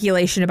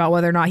speculation about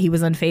whether or not he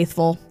was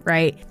unfaithful,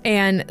 right?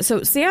 And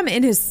so Sam,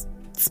 in his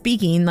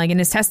speaking, like in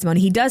his testimony,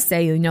 he does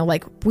say, you know,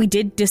 like, we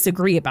did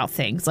disagree about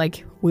things.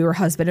 Like, we were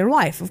husband and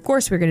wife. Of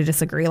course, we're going to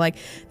disagree. Like,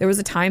 there was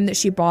a time that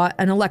she bought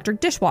an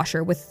electric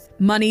dishwasher with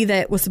money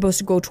that was supposed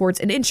to go towards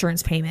an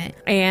insurance payment.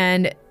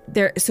 And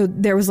there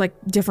was like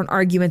different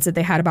arguments that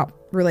they had about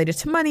related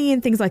to money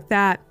and things like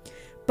that.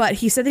 But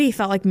he said that he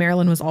felt like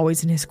Marilyn was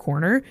always in his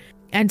corner.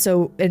 And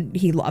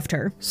he loved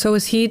her. So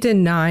is he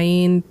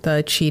denying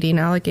the cheating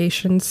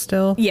allegations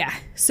still? Yeah.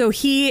 So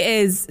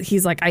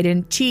he's like, I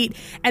didn't cheat.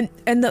 And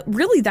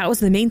really, that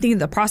was the main thing that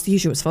the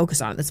prosecution was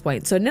focused on at this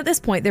point. So at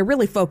this point, they're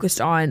really focused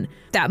on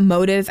that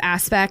motive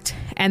aspect.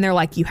 And they're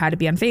like, you had to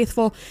be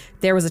unfaithful.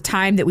 There was a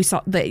time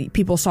that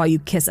people saw you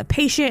kiss a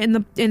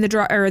patient in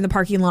the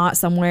parking lot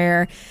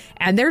somewhere.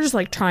 And they're just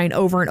like trying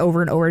over and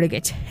over and over to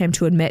get him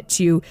to admit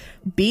to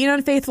being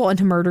unfaithful and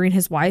to murdering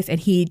his wife. And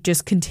he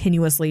just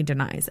continuously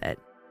denies it.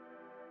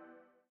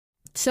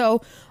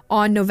 So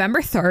on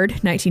November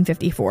 3rd,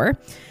 1954,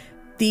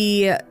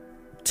 the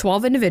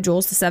 12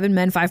 individuals, the 7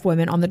 men, 5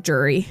 women on the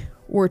jury,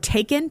 were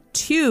taken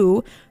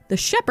to the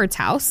Sheppard's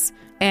house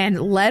and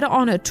led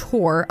on a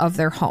tour of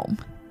their home,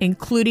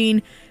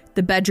 including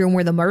the bedroom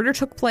where the murder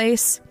took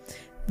place,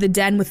 the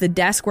den with the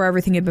desk where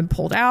everything had been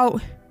pulled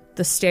out,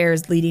 the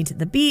stairs leading to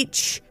the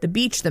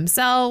beach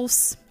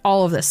themselves,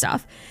 all of this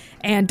stuff.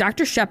 And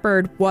Dr.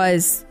 Sheppard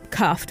was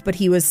cuffed, but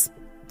he was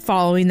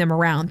following them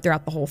around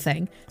throughout the whole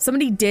thing.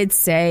 Somebody did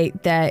say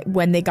that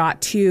when they got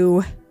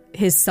to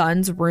his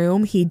son's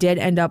room, he did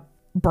end up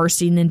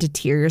bursting into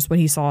tears when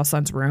he saw his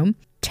son's room.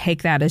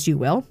 Take that as you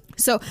will.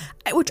 So,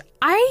 which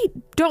I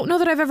don't know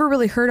that I've ever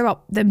really heard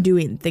about them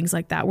doing things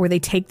like that, where they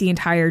take the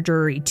entire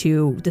jury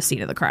to the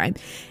scene of the crime.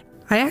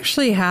 I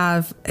actually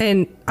have,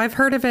 and I've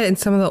heard of it in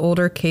some of the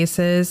older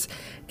cases.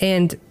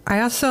 And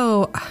I was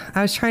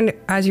trying to,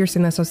 as you were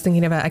saying this, I was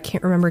thinking about, I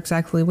can't remember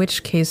exactly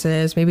which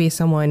cases. Maybe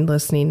someone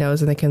listening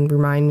knows and they can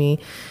remind me.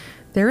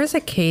 There is a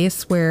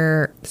case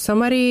where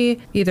somebody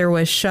either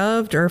was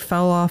shoved or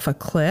fell off a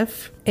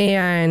cliff,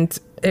 and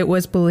it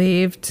was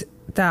believed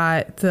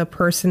that the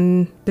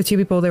two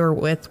people they were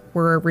with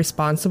were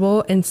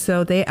responsible. And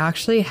so they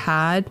actually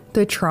had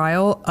the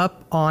trial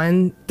up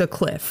on the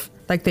cliff.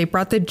 Like, they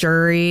brought the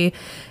jury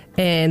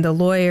and the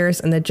lawyers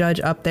and the judge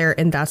up there,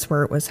 and that's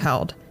where it was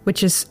held,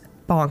 which is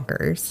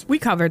bonkers. We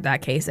covered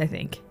that case, I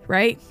think,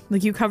 right?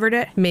 Like you covered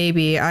it?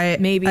 Maybe.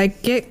 I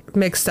get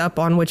mixed up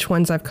on which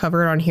ones I've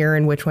covered on here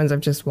and which ones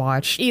I've just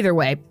watched. Either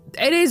way,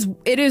 it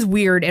is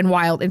weird and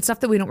wild and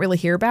stuff that we don't really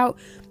hear about.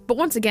 But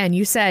once again,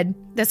 you said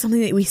that's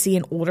something that we see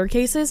in older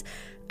cases.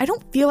 I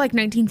don't feel like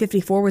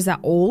 1954 was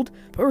that old,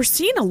 but we're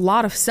seeing a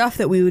lot of stuff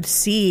that we would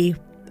see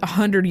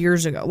 100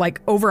 years ago,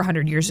 like over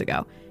 100 years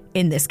ago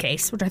in this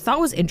case, which I thought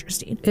was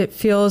interesting. It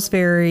feels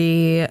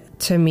very,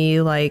 to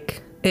me,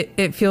 like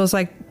it feels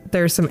like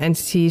there's some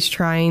entities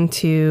trying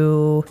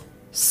to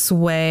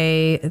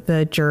sway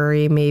the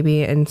jury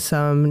maybe in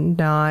some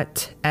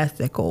not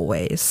ethical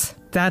ways.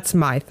 That's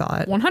my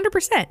thought.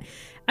 100%.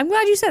 I'm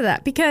glad you said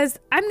that because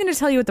I'm going to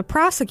tell you what the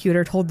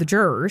prosecutor told the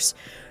jurors.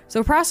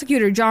 So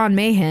prosecutor John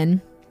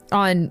Mahan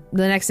on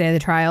the next day of the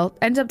trial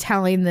ends up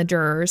telling the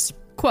jurors,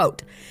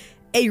 quote,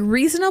 "A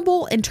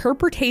reasonable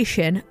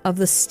interpretation of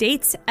the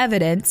state's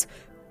evidence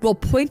will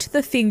point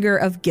the finger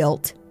of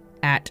guilt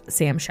at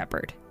Sam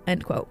Sheppard,"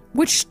 end quote.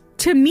 Which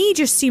to me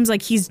just seems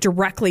like he's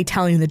directly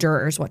telling the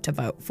jurors what to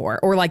vote for,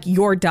 or like,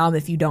 you're dumb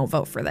if you don't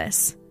vote for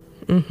this.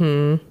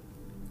 Mm-hmm.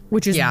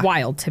 Which is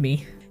wild to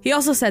me. He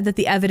also said that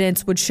the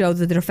evidence would show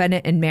that the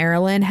defendant and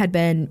Marilyn had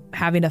been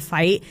having a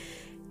fight,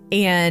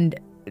 and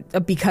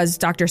because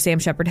Dr. Sam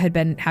Sheppard had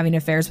been having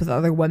affairs with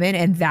other women,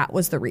 and that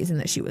was the reason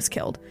that she was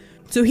killed.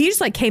 So he just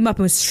like came up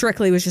and was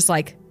just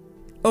like,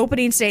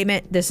 opening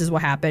statement, this is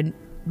what happened,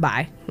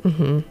 bye.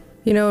 Mm-hmm.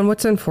 You know, and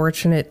what's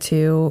unfortunate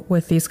too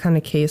with these kind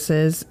of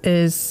cases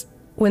is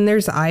when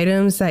there's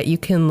items that you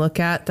can look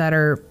at that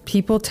are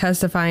people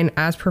testifying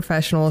as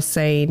professionals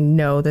saying,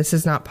 no, this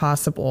is not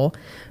possible.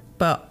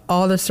 But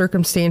all the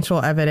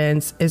circumstantial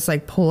evidence is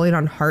like pulling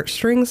on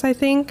heartstrings, I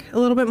think, a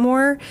little bit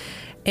more.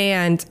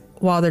 And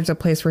while there's a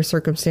place for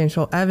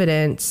circumstantial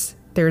evidence,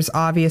 there's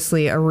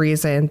obviously a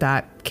reason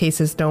that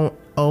cases don't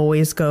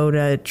always go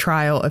to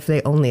trial if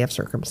they only have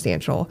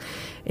circumstantial.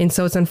 And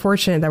so it's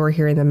unfortunate that we're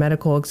hearing the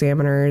medical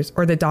examiners,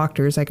 or the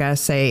doctors, I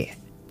guess, say,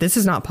 this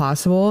is not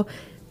possible.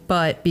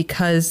 But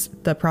because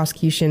the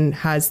prosecution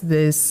has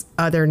this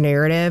other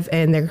narrative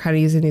and they're kind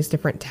of using these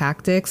different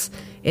tactics,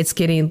 it's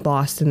getting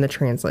lost in the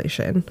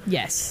translation.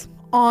 Yes.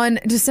 On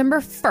December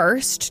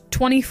 1st,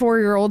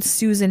 24-year-old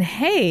Susan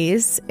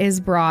Hayes is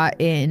brought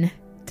in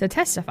to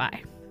testify.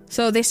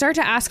 So they start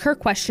to ask her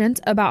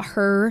questions about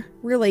her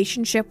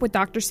relationship with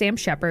Dr. Sam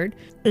Sheppard.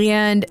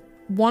 And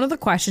one of the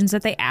questions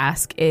that they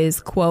ask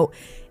is, quote,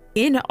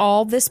 "In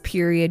all this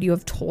period you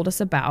have told us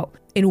about,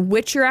 in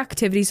which your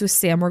activities with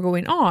Sam were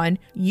going on,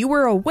 you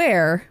were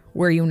aware,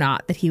 were you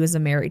not, that he was a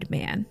married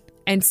man?"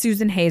 And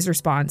Susan Hayes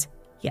responds,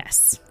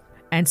 "Yes."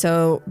 And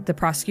so the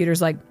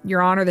prosecutor's like,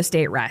 "Your Honor, the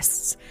state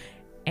rests."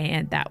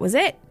 And that was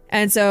it.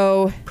 And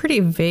so...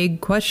 Pretty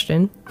vague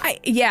question.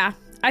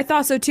 I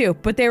thought so too.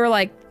 But they were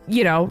like,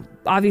 you know,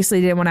 obviously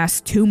didn't want to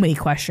ask too many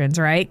questions,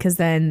 right? Because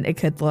then it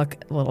could look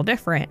a little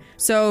different.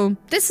 So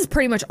this is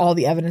pretty much all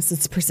the evidence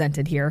that's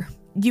presented here.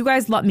 You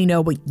guys let me know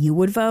what you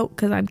would vote,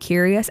 because I'm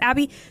curious.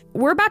 Abby,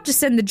 we're about to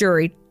send the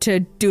jury to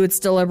do its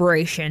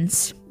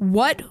deliberations.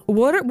 What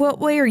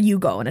way are you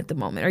going at the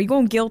moment? Are you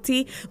going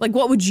guilty? Like,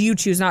 what would you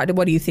choose? Not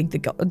what do you think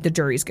the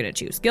jury's going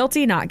to choose?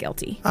 Guilty, not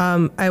guilty?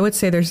 I would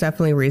say there's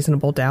definitely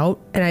reasonable doubt.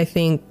 And I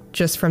think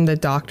just from the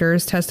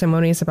doctor's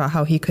testimonies about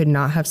how he could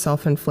not have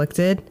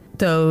self-inflicted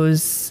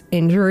those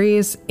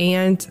injuries,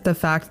 and the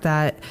fact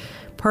that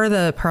part of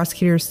the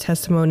prosecutor's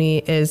testimony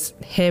is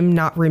him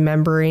not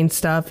remembering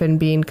stuff and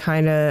being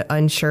kind of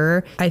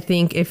unsure. I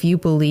think if you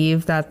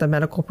believe that the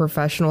medical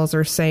professionals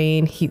are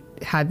saying he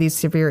had these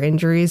severe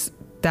injuries,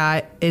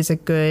 that is a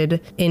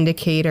good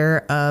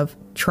indicator of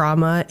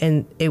trauma,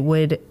 and it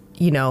would,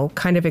 you know,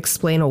 kind of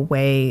explain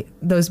away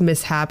those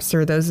mishaps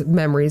or those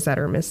memories that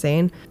are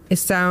missing. It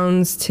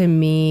sounds to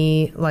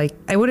me like,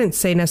 I wouldn't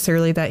say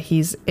necessarily that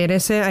he's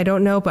innocent. I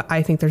don't know, but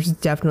I think there's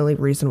definitely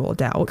reasonable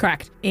doubt.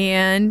 Correct.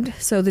 And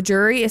so the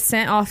jury is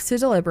sent off to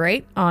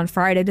deliberate on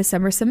Friday,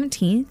 December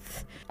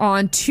 17th.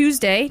 On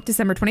Tuesday,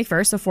 December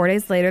 21st, so 4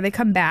 days later, they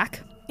come back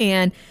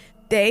and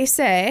they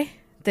say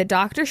that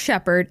Dr.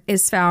 Sheppard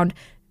is found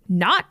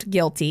not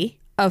guilty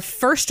of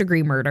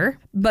first-degree murder,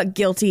 but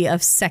guilty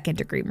of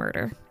second-degree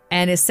murder,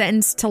 and is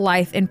sentenced to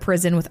life in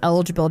prison with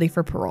eligibility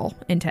for parole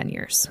in 10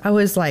 years. I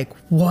was like,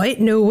 what?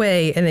 No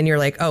way. And then you're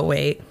like, oh,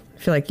 wait. I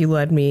feel like you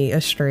led me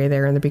astray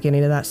there in the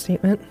beginning of that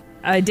statement.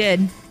 I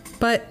did.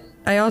 But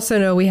I also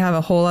know we have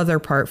a whole other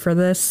part for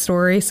this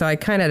story, so I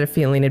kind of had a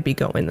feeling it'd be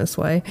going this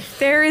way.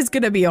 There is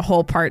going to be a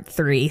whole part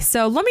 3.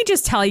 So let me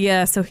just tell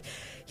you. So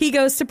he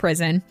goes to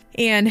prison,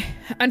 and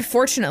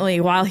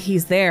unfortunately, while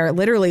he's there,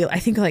 literally, I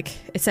think like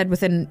it said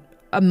within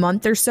a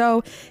month or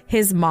so,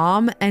 his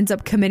mom ends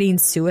up committing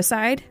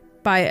suicide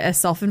by a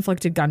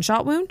self-inflicted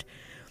gunshot wound.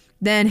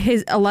 Then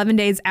 11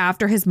 days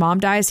after his mom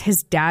dies,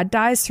 his dad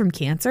dies from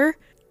cancer.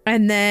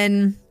 And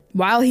then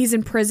while he's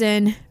in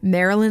prison,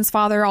 Marilyn's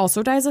father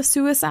also dies of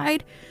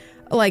suicide.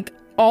 Like,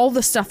 all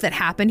the stuff that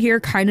happened here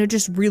kind of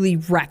just really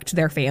wrecked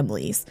their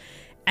families.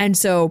 And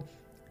so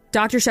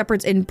Dr.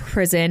 Sheppard's in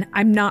prison.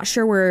 I'm not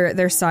sure where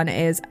their son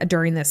is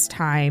during this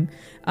time,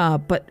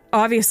 but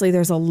obviously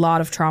there's a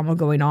lot of trauma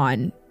going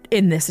on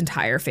in this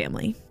entire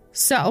family.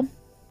 So,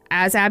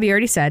 as Abby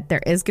already said,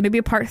 there is going to be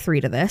a part 3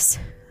 to this.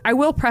 I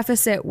will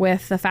preface it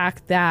with the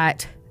fact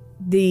that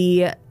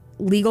the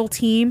legal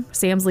team,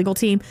 Sam's legal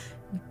team,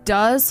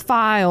 does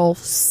file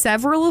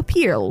several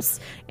appeals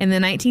in the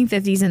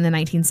 1950s and the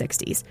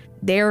 1960s.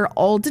 They're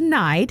all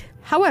denied.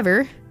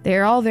 However,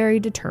 they're all very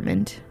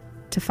determined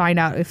to find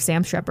out if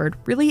Sam Sheppard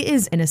really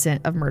is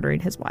innocent of murdering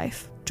his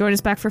wife. Join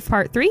us back for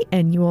part 3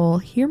 and you will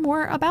hear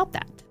more about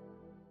that.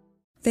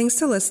 Thanks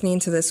to listening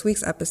to this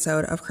week's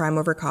episode of Crime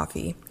Over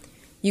Coffee.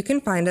 You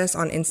can find us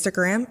on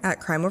Instagram at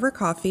Crime Over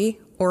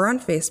Coffee or on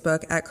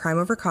Facebook at Crime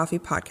Over Coffee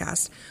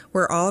Podcast,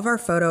 where all of our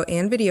photo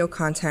and video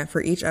content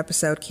for each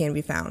episode can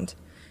be found.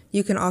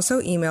 You can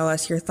also email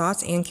us your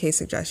thoughts and case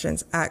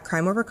suggestions at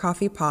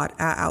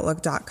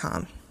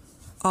crimeovercoffeepod@outlook.com.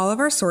 All of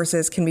our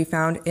sources can be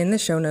found in the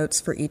show notes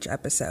for each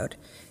episode.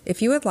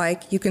 If you would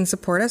like, you can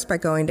support us by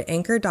going to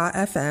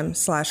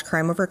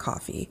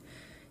anchor.fm/crimeovercoffee.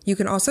 You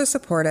can also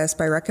support us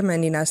by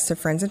recommending us to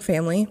friends and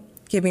family,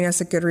 giving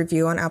us a good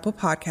review on Apple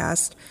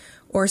Podcasts,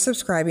 or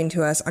subscribing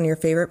to us on your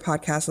favorite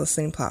podcast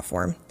listening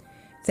platform.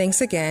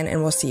 Thanks again,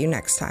 and we'll see you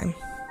next time.